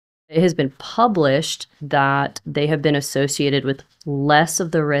It has been published that they have been associated with less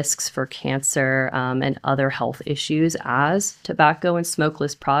of the risks for cancer and other health issues as tobacco and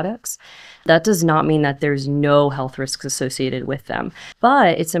smokeless products. That does not mean that there's no health risks associated with them,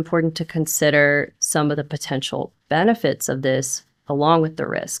 but it's important to consider some of the potential benefits of this along with the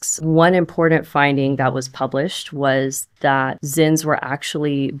risks. One important finding that was published was that ZYNs were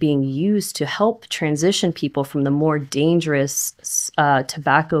actually being used to help transition people from the more dangerous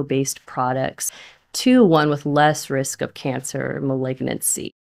tobacco-based products to one with less risk of cancer or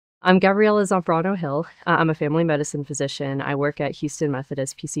malignancy. I'm Gabriela Zambrano Hill. I'm a family medicine physician. I work at Houston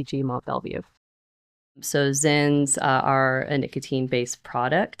Methodist PCG Mont Bellevue. So ZYNs are a nicotine-based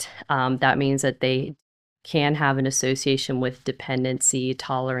product. That means that they can have an association with dependency,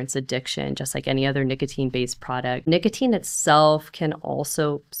 tolerance, addiction, just like any other nicotine-based product. Nicotine itself can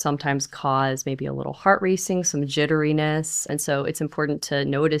also sometimes cause maybe a little heart racing, some jitteriness. And so it's important to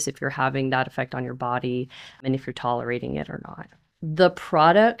notice if you're having that effect on your body and if you're tolerating it or not. The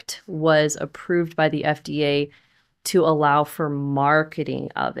product was approved by the FDA to allow for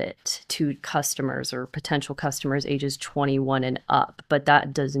marketing of it to customers or potential customers ages 21 and up. But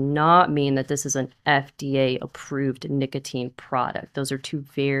that does not mean that this is an FDA-approved nicotine product. Those are two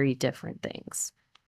very different things.